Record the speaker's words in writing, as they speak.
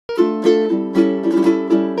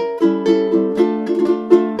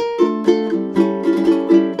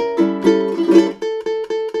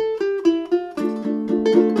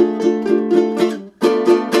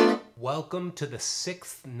Welcome to the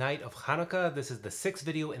 6th night of Hanukkah. This is the 6th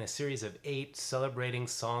video in a series of 8 celebrating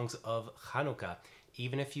songs of Hanukkah.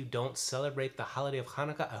 Even if you don't celebrate the holiday of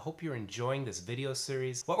Hanukkah, I hope you're enjoying this video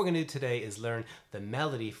series. What we're going to do today is learn the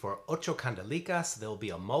melody for Ocho Kandelias. There will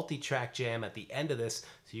be a multi-track jam at the end of this,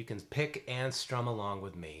 so you can pick and strum along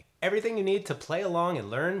with me. Everything you need to play along and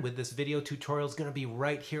learn with this video tutorial is going to be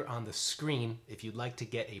right here on the screen. If you'd like to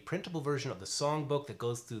get a printable version of the songbook that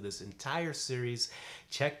goes through this entire series,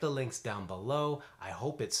 check the links down below. I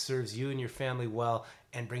hope it serves you and your family well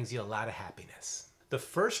and brings you a lot of happiness. The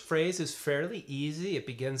first phrase is fairly easy. It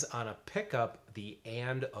begins on a pickup, the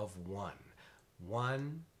and of 1.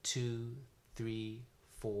 1, 2, 3,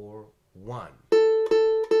 4, 1.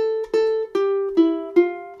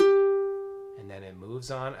 And then it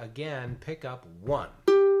moves on again, pick up 1.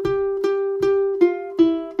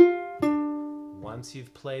 Once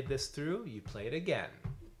you've played this through, you play it again.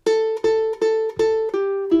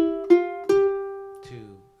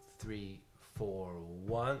 2, 3, 4,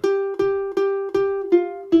 1.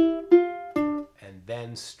 And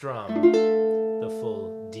then strum the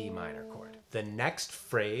full D minor chord. The next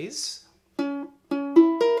phrase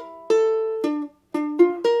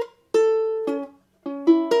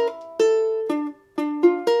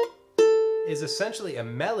is essentially a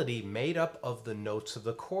melody made up of the notes of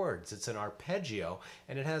the chords. It's an arpeggio,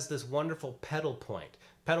 and it has this wonderful pedal point.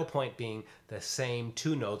 Pedal point being the same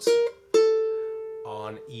 2 notes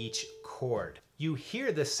on each chord. You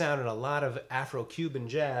hear this sound in a lot of Afro-Cuban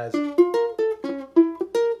jazz.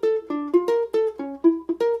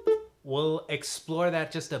 We'll explore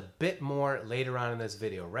that just a bit more later on in this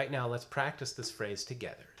video. Right now, let's practice this phrase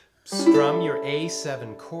together. Strum your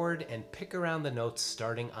A7 chord and pick around the notes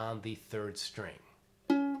starting on the 3rd string.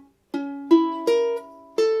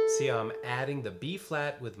 See how I'm adding the B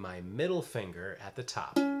flat with my middle finger at the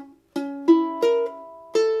top.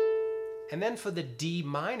 And then for the D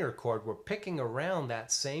minor chord, we're picking around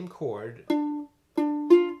that same chord.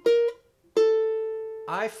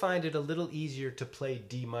 I find it a little easier to play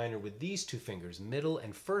D minor with these 2 fingers, middle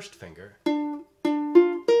and 1st finger.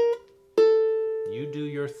 You do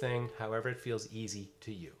your thing, however it feels easy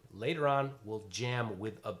to you. Later on, we'll jam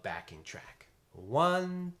with a backing track.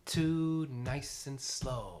 1, 2, nice and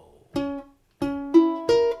slow.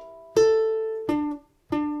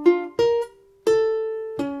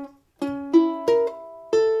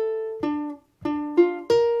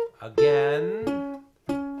 Again.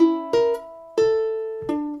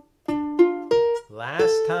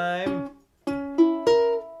 Last time,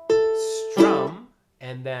 strum,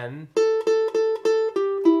 and then,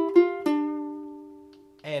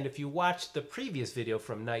 and if you watched the previous video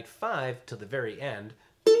from night 5 to the very end,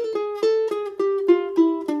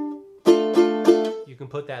 you can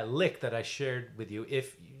put that lick that I shared with you.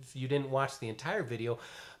 If you didn't watch the entire video,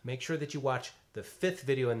 make sure that you watch the 5th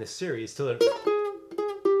video in this series to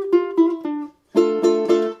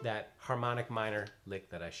that harmonic minor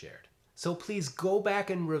lick that I shared. So please go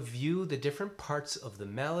back and review the different parts of the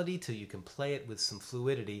melody till you can play it with some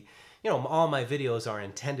fluidity. You know, all my videos are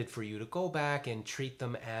intended for you to go back and treat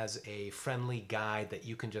them as a friendly guide that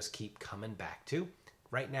you can just keep coming back to.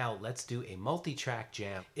 Right now, let's do a multi-track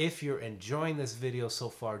jam. If you're enjoying this video so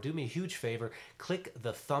far, do me a huge favor, click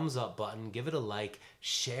the thumbs up button, give it a like,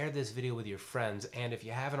 share this video with your friends, and if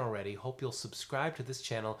you haven't already, hope you'll subscribe to this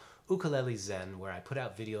channel, Ukulele Zen, where I put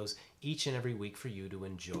out videos each and every week for you to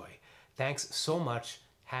enjoy. Thanks so much.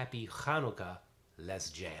 Happy Hanukkah. Let's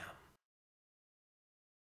jam.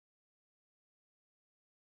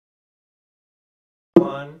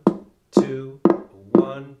 One, two,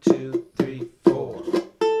 1, 2, 3, 4.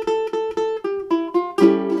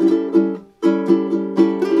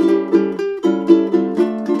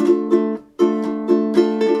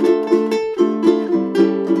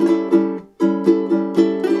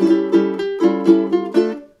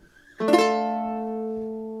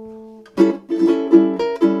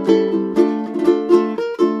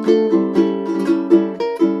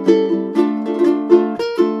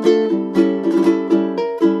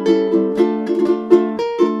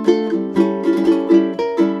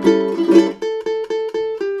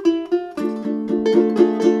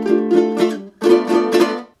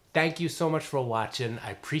 Thank you so much for watching.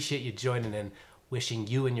 I appreciate you joining in. Wishing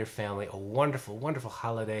you and your family a wonderful, wonderful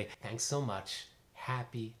holiday. Thanks so much.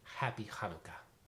 Happy, happy Hanukkah.